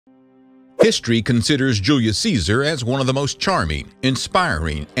History considers Julius Caesar as one of the most charming,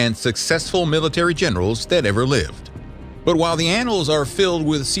 inspiring, and successful military generals that ever lived. But while the annals are filled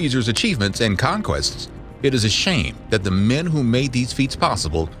with Caesar's achievements and conquests, it is a shame that the men who made these feats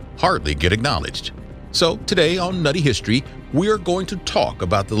possible hardly get acknowledged. So today on Nutty History, we are going to talk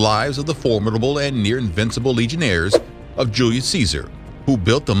about the lives of the formidable and near-invincible legionnaires of Julius Caesar, who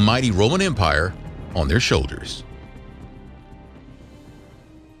built the mighty Roman Empire on their shoulders.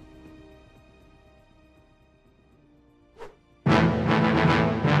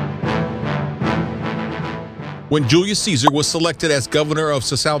 When Julius Caesar was selected as governor of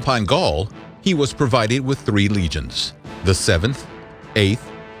Cisalpine Gaul, he was provided with 3 legions, the 7th,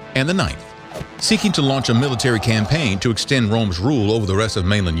 8th, and the 9th. Seeking to launch a military campaign to extend Rome's rule over the rest of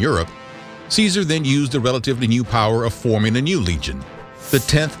mainland Europe, Caesar then used the relatively new power of forming a new legion, the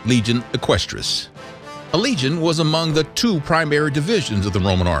 10th Legion Equestris. A legion was among the 2 primary divisions of the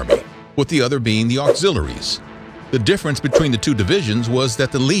Roman army, with the other being the auxiliaries. The difference between the 2 divisions was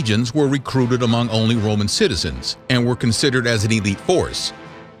that the legions were recruited among only Roman citizens and were considered as an elite force.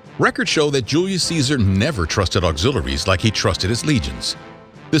 Records show that Julius Caesar never trusted auxiliaries like he trusted his legions.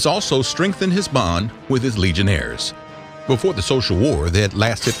 This also strengthened his bond with his legionnaires. Before the social war that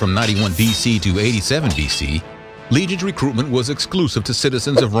lasted from 91 BC to 87 BC, legions recruitment was exclusive to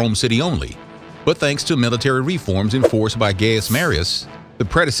citizens of Rome City only. But thanks to military reforms enforced by Gaius Marius, the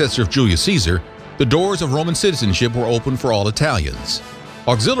predecessor of Julius Caesar, the doors of Roman citizenship were open for all Italians.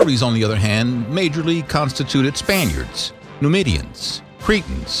 Auxiliaries, on the other hand, majorly constituted Spaniards, Numidians,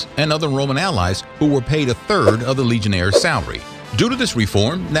 Cretans, and other Roman allies who were paid a third of the legionnaire's salary. Due to this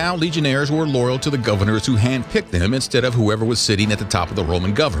reform, now legionnaires were loyal to the governors who handpicked them instead of whoever was sitting at the top of the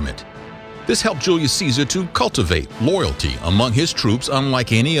Roman government. This helped Julius Caesar to cultivate loyalty among his troops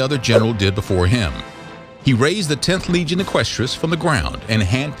unlike any other general did before him. He raised the 10th Legion Equestris from the ground and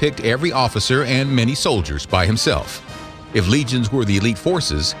handpicked every officer and many soldiers by himself. If legions were the elite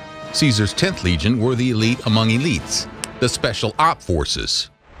forces, Caesar's 10th Legion were the elite among elites, the special op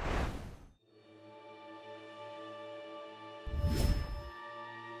forces.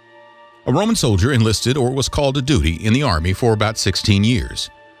 A Roman soldier enlisted or was called to duty in the army for about 16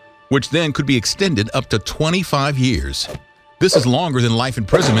 years, which then could be extended up to 25 years. This is longer than life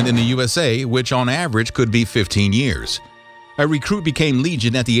imprisonment in the USA, which on average could be 15 years. A recruit became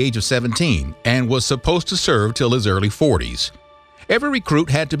legion at the age of 17 and was supposed to serve till his early 40s. Every recruit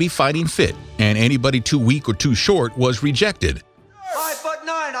had to be fighting fit, and anybody too weak or too short was rejected. 5'9",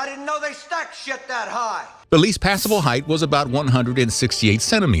 I didn't know they stacked shit that high. The least passable height was about 168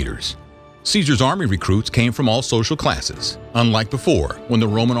 centimeters. Caesar's army recruits came from all social classes, unlike before, when the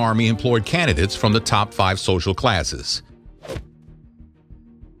Roman army employed candidates from the top 5 social classes.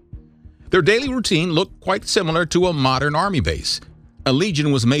 Their daily routine looked quite similar to a modern army base. A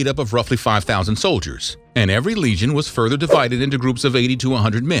legion was made up of roughly 5,000 soldiers, and every legion was further divided into groups of 80 to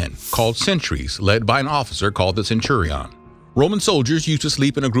 100 men, called centuries, led by an officer called the centurion. Roman soldiers used to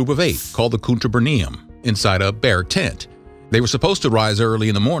sleep in a group of 8, called the contubernium, inside a bare tent. They were supposed to rise early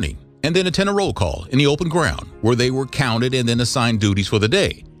in the morning, and then attend a roll call in the open ground, where they were counted and then assigned duties for the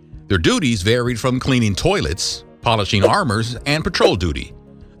day. Their duties varied from cleaning toilets, polishing armors, and patrol duty.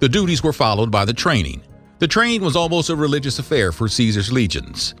 The duties were followed by the training. The training was almost a religious affair for Caesar's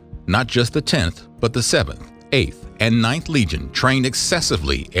legions. Not just the 10th, but the 7th, 8th, and 9th Legion trained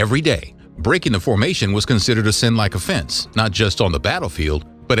excessively every day. Breaking the formation was considered a sin-like offense, not just on the battlefield,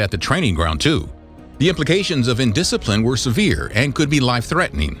 but at the training ground too. The implications of indiscipline were severe and could be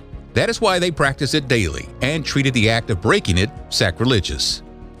life-threatening. That is why they practiced it daily and treated the act of breaking it sacrilegious.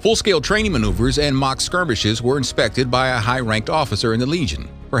 Full-scale training maneuvers and mock skirmishes were inspected by a high-ranked officer in the legion,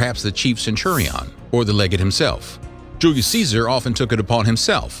 perhaps the chief centurion or the legate himself. Julius Caesar often took it upon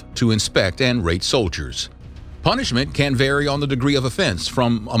himself to inspect and rate soldiers. Punishment can vary on the degree of offense,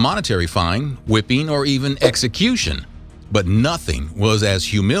 from a monetary fine, whipping, or even execution, but nothing was as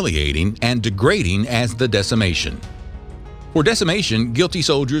humiliating and degrading as the decimation. For decimation, guilty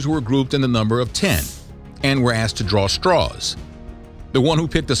soldiers were grouped in the number of 10 and were asked to draw straws. The one who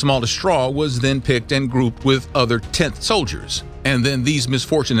picked the smallest straw was then picked and grouped with other 10th soldiers, and then these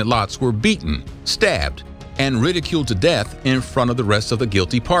misfortunate lots were beaten, stabbed, and ridiculed to death in front of the rest of the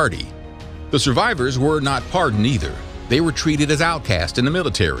guilty party. The survivors were not pardoned either. They were treated as outcasts in the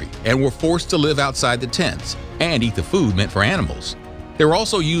military and were forced to live outside the tents and eat the food meant for animals. They were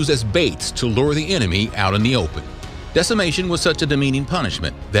also used as baits to lure the enemy out in the open. Decimation was such a demeaning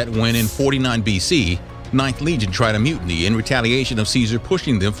punishment that when in 49 BC, 9th Legion tried a mutiny in retaliation of Caesar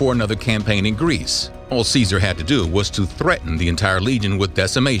pushing them for another campaign in Greece. All Caesar had to do was to threaten the entire legion with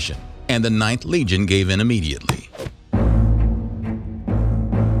decimation, and the 9th Legion gave in immediately.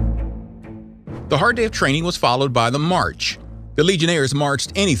 The hard day of training was followed by the march. The legionnaires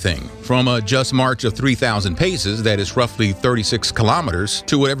marched anything from a just march of 3,000 paces, that is roughly 36 kilometers,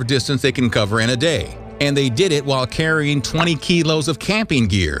 to whatever distance they can cover in a day. And they did it while carrying 20 kilos of camping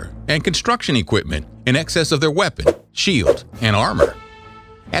gear and construction equipment in excess of their weapon, shield, and armor.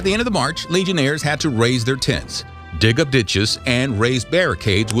 At the end of the march, legionnaires had to raise their tents, dig up ditches, and raise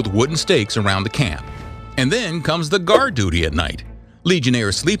barricades with wooden stakes around the camp. And then comes the guard duty at night.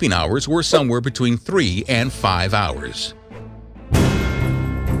 Legionnaires' sleeping hours were somewhere between 3 and 5 hours.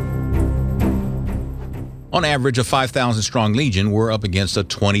 On average, a 5,000-strong legion were up against a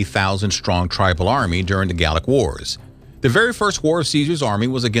 20,000-strong tribal army during the Gallic Wars. The very first war of Caesar's army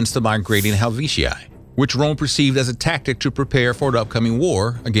was against the migrating Helvetii, which Rome perceived as a tactic to prepare for the upcoming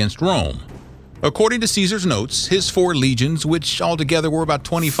war against Rome. According to Caesar's notes, his 4 legions, which altogether were about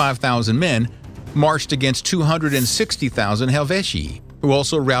 25,000 men, marched against 260,000 Helvetii, who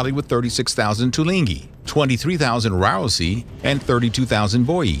also rallied with 36,000 Tulingi, 23,000 Rausi, and 32,000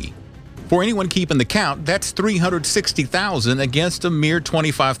 Boii. For anyone keeping the count, that's 360,000 against a mere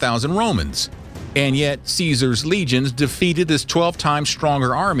 25,000 Romans. And yet, Caesar's legions defeated this 12 times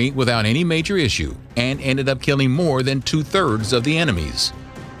stronger army without any major issue and ended up killing more than 2/3 of the enemies.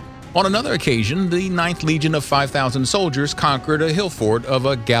 On another occasion, the 9th Legion of 5,000 soldiers conquered a hill fort of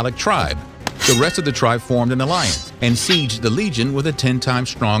a Gallic tribe. The rest of the tribe formed an alliance and sieged the legion with a 10 times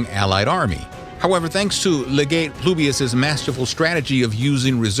strong allied army. However, thanks to Legate Publius's masterful strategy of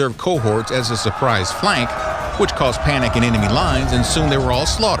using reserve cohorts as a surprise flank, which caused panic in enemy lines, and soon they were all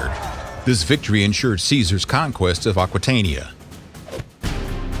slaughtered. This victory ensured Caesar's conquest of Aquitania.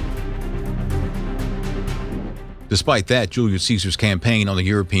 Despite that, Julius Caesar's campaign on the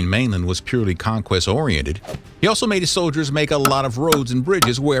European mainland was purely conquest-oriented. He also made his soldiers make a lot of roads and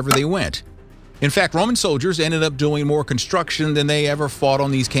bridges wherever they went. In fact, Roman soldiers ended up doing more construction than they ever fought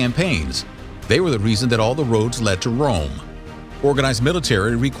on these campaigns. They were the reason that all the roads led to Rome. Organized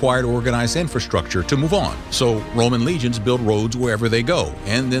military required organized infrastructure to move on, so Roman legions built roads wherever they go,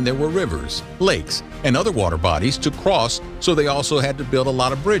 and then there were rivers, lakes, and other water bodies to cross, so they also had to build a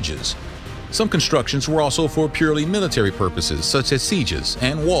lot of bridges. Some constructions were also for purely military purposes, such as sieges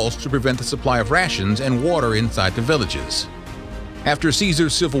and walls to prevent the supply of rations and water inside the villages. After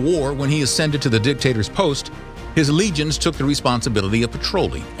Caesar's civil war, when he ascended to the dictator's post, his legions took the responsibility of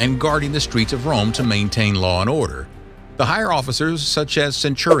patrolling and guarding the streets of Rome to maintain law and order. The higher officers, such as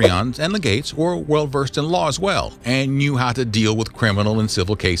centurions and legates, were well-versed in law as well and knew how to deal with criminal and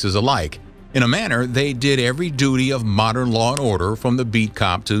civil cases alike. In a manner, they did every duty of modern law and order, from the beat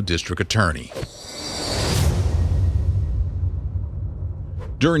cop to district attorney.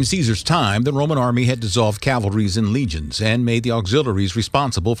 During Caesar's time, the Roman army had dissolved cavalries and legions and made the auxiliaries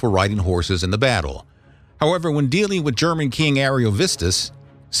responsible for riding horses in the battle. However, when dealing with German King Ariovistus,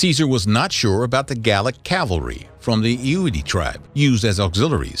 Caesar was not sure about the Gallic cavalry from the Aedui tribe used as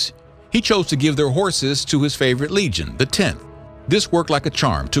auxiliaries. He chose to give their horses to his favorite legion, the 10th. This worked like a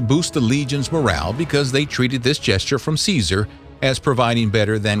charm to boost the legion's morale because they treated this gesture from Caesar as providing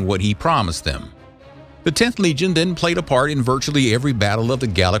better than what he promised them. The 10th Legion then played a part in virtually every battle of the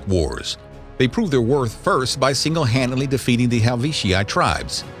Gallic Wars. They proved their worth first by single-handedly defeating the Helvetii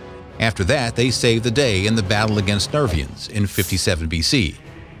tribes. After that, they saved the day in the battle against Nervians in 57 BC.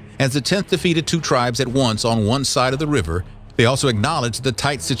 As the 10th defeated 2 tribes at once on one side of the river, they also acknowledged the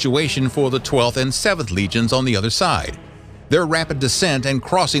tight situation for the 12th and 7th Legions on the other side. Their rapid descent and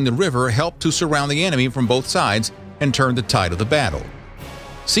crossing the river helped to surround the enemy from both sides and turn the tide of the battle.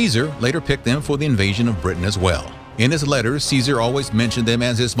 Caesar later picked them for the invasion of Britain as well. In his letters, Caesar always mentioned them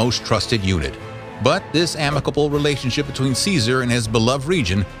as his most trusted unit. But this amicable relationship between Caesar and his beloved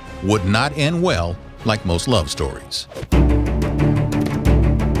region would not end well, like most love stories.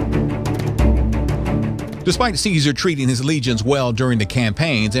 Despite Caesar treating his legions well during the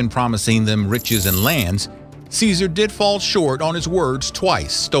campaigns and promising them riches and lands, Caesar did fall short on his words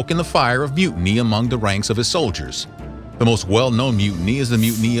twice, stoking the fire of mutiny among the ranks of his soldiers. The most well-known mutiny is the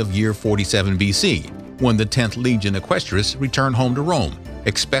mutiny of year 47 BC, when the 10th Legion Equestris returned home to Rome,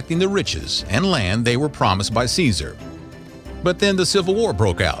 expecting the riches and land they were promised by Caesar. But then the Civil War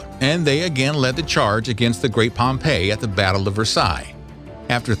broke out, and they again led the charge against the great Pompey at the Battle of Versailles.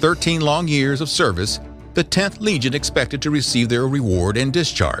 After 13 long years of service, the 10th Legion expected to receive their reward and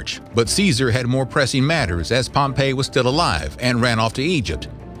discharge, but Caesar had more pressing matters as Pompey was still alive and ran off to Egypt.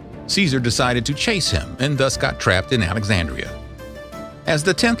 Caesar decided to chase him and thus got trapped in Alexandria. As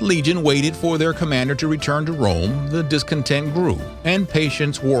the 10th Legion waited for their commander to return to Rome, the discontent grew and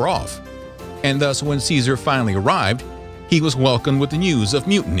patience wore off. And thus, when Caesar finally arrived, he was welcomed with the news of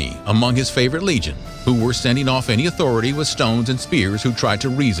mutiny among his favorite legion, who were sending off any authority with stones and spears who tried to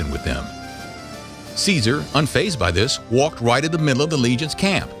reason with them. Caesar, unfazed by this, walked right in the middle of the legion's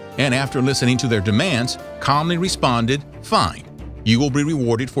camp, and after listening to their demands, calmly responded, "Fine, you will be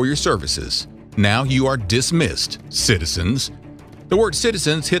rewarded for your services. Now you are dismissed, citizens." The word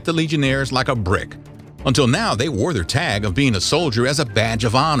citizens hit the legionnaires like a brick. Until now, they wore their tag of being a soldier as a badge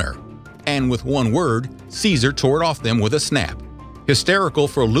of honor. And with one word, Caesar tore it off them with a snap. Hysterical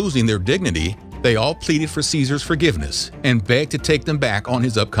for losing their dignity, they all pleaded for Caesar's forgiveness and begged to take them back on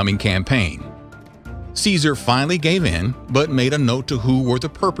his upcoming campaign. Caesar finally gave in, but made a note to who were the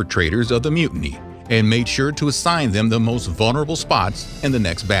perpetrators of the mutiny and made sure to assign them the most vulnerable spots in the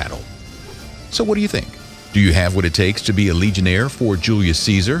next battle. So what do you think? Do you have what it takes to be a legionnaire for Julius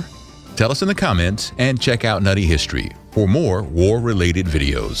Caesar? Tell us in the comments and check out Nutty History for more war-related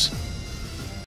videos.